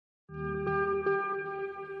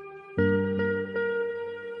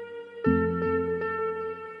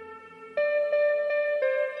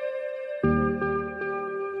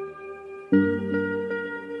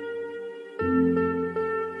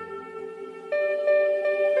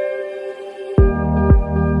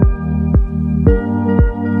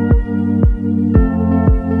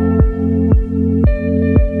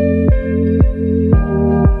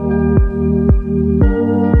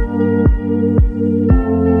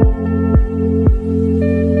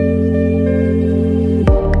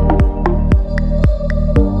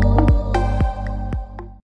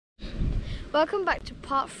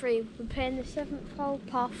3. We're playing the 7th hole,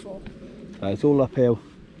 par 4. So it's all uphill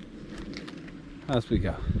as we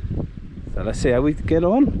go. So let's see how we get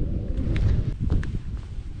on.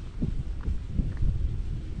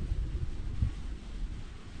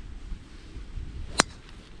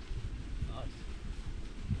 Nice.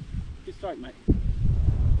 Good strike, mate.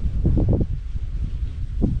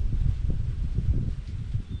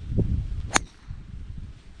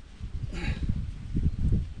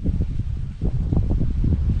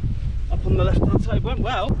 Up on the left hand side went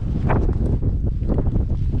well.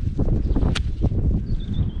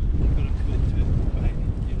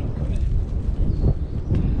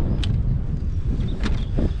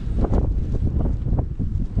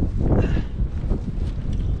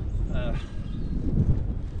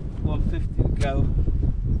 Go.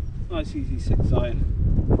 Nice easy 6 iron.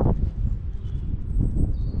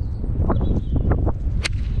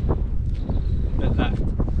 Bit left.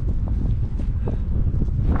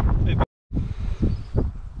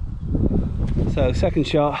 So second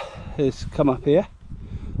shot is come up here.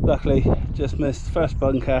 Luckily just missed the first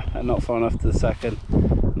bunker and not far enough to the second.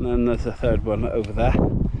 And then there's a third one over there.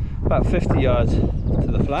 About 50 yards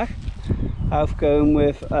to the flag. Alf going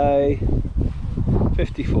with a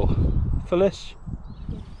 54. Fullish.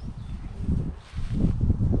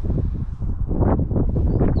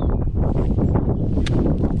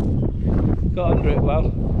 Got under it well,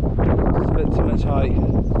 just a bit too much height.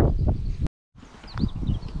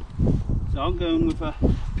 So I'm going with a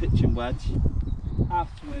pitching wedge, half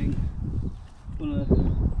swing, gonna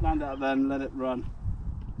land out there and let it run.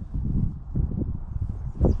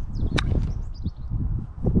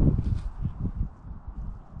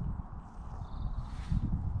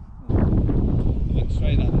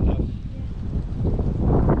 Straight at it now.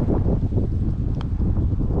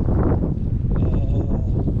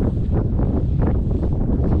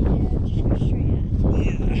 Just go straight at it.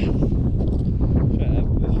 Yeah. Straight up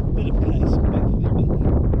with a bit of pace.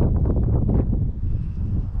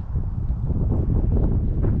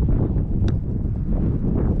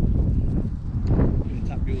 Can you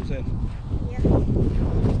tap yours in? Yeah.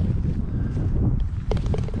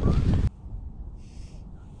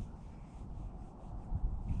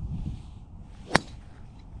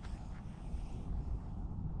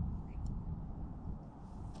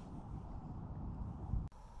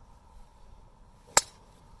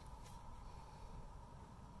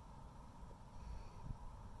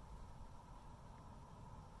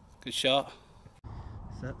 Good shot.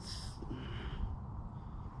 So that's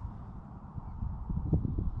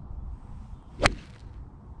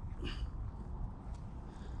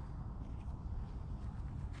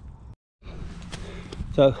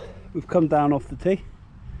so we've come down off the tee.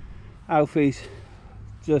 Alfie's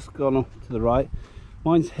just gone off to the right.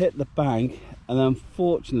 Mine's hit the bank and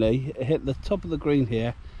unfortunately it hit the top of the green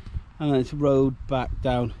here and then it's rode back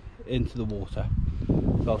down into the water.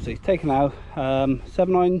 So obviously taken out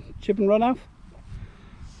 7-iron chip and run out.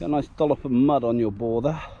 Got a nice dollop of mud on your bore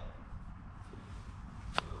there.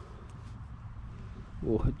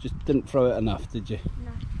 Oh, just didn't throw it enough, did you?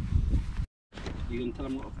 No. You gonna tell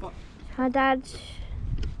them what I've got? My dad's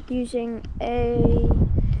using a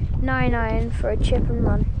 9-iron for a chip and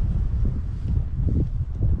run.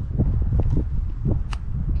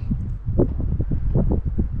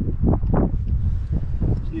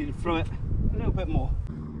 Just need to throw it a little bit more.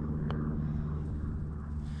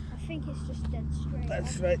 I think it's just dead straight.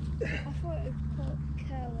 That's right. I thought it would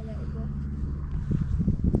curl a little bit.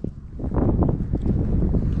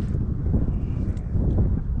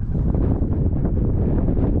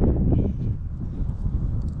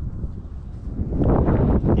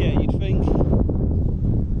 Yeah, you'd think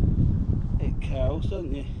it curls,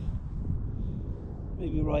 don't you?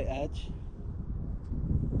 Maybe right edge.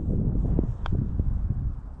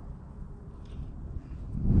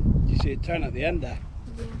 Did you see it turn at the end there?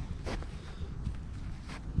 Yeah.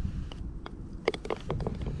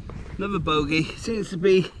 Another bogey. Seems to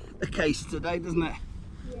be the case today, doesn't it?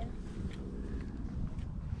 Yeah.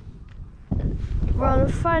 We're on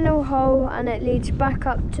the final hole and it leads back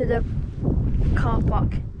up to the car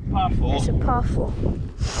park. Par 4. It's a par 4.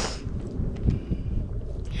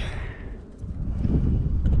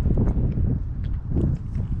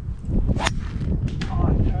 Oh,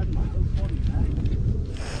 I turned my whole body there.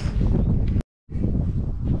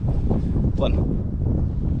 One.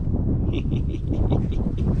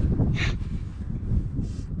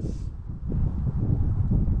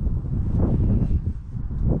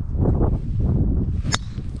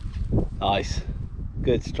 Nice.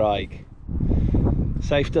 Good strike.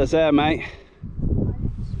 Safe does there, mate.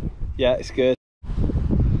 Yeah, it's good.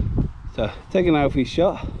 So, taking Alfie's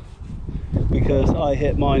shot. because I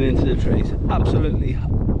hit mine into the trees. Absolutely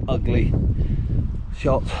ugly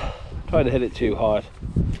shot. Tried to hit it too hard.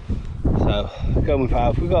 So going with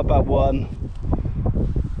Alf, we got about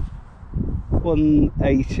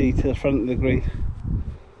 180 to the front of the green.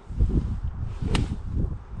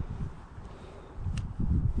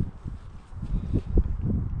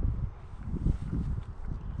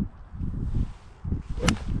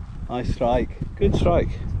 Nice strike, good strike.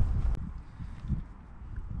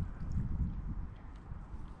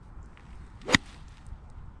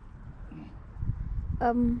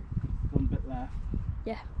 One bit left.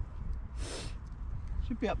 Yeah.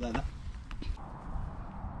 Should be up there though.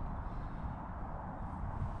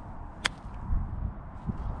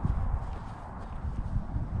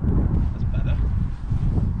 That's better.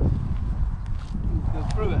 Go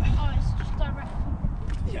through it. Oh, it's just direct.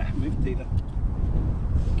 Yeah, move it either.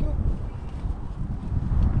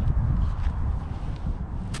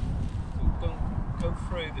 Don't go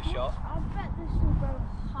through the shot. I bet this will go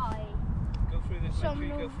high. Go through this, So make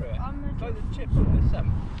sure you go through it. I'm gonna Like the chips on the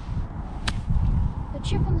 7th. The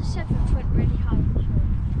chip on the 7th went really high.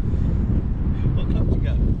 What club to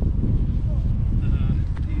go?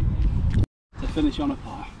 To finish on a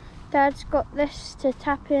par. Dad's got this to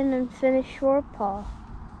tap in and finish for a par.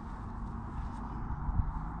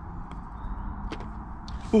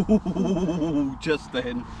 Ooh, just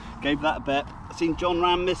in. Gave that a bet. I've seen John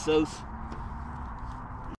Ram miss those.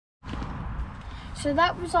 So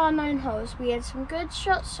that was our 9 holes. We had some good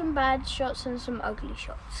shots, some bad shots, and some ugly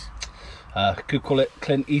shots. Could call it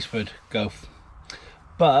Clint Eastwood golf.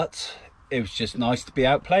 But it was just nice to be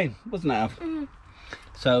out playing, wasn't it, Alf? Mm.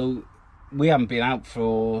 So we haven't been out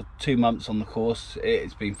for 2 months on the course.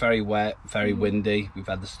 It's been very wet, very windy. We've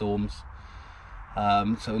had the storms.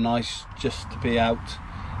 So nice just to be out.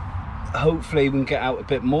 Hopefully we can get out a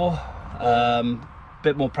bit more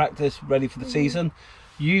practice, ready for the season.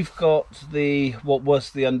 You've got what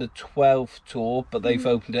was the under 12 tour, but they've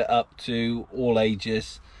opened it up to all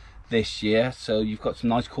ages this year. So you've got some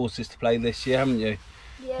nice courses to play this year, haven't you?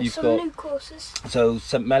 Yeah, You've some got- new courses. So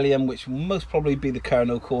St Mellion, which will most probably be the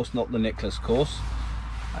Kerno course, not the Nicholas course.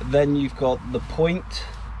 Then you've got the Point,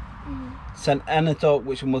 St Enodoc,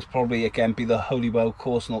 which will most probably again be the Holywell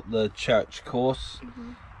course, not the Church course.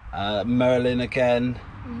 Merlin again.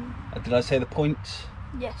 Did I say the Point?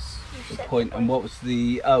 Yes. You said Point, the and what was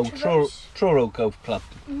the Traverse. Truro Golf Club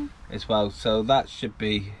as well. So that should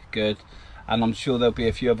be good, and I'm sure there'll be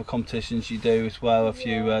a few other competitions you do as well, a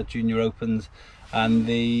few junior opens and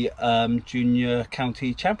the junior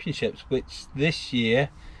county championships, which this year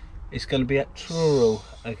is going to be at Truro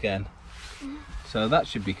again. So that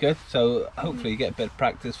should be good. So hopefully you get a bit of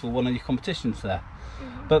practice for one of your competitions there.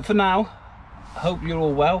 But for now, I hope you're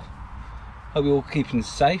all well. Hope you're all keeping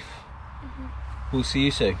safe. We'll see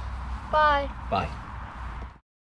you soon. Bye. Bye.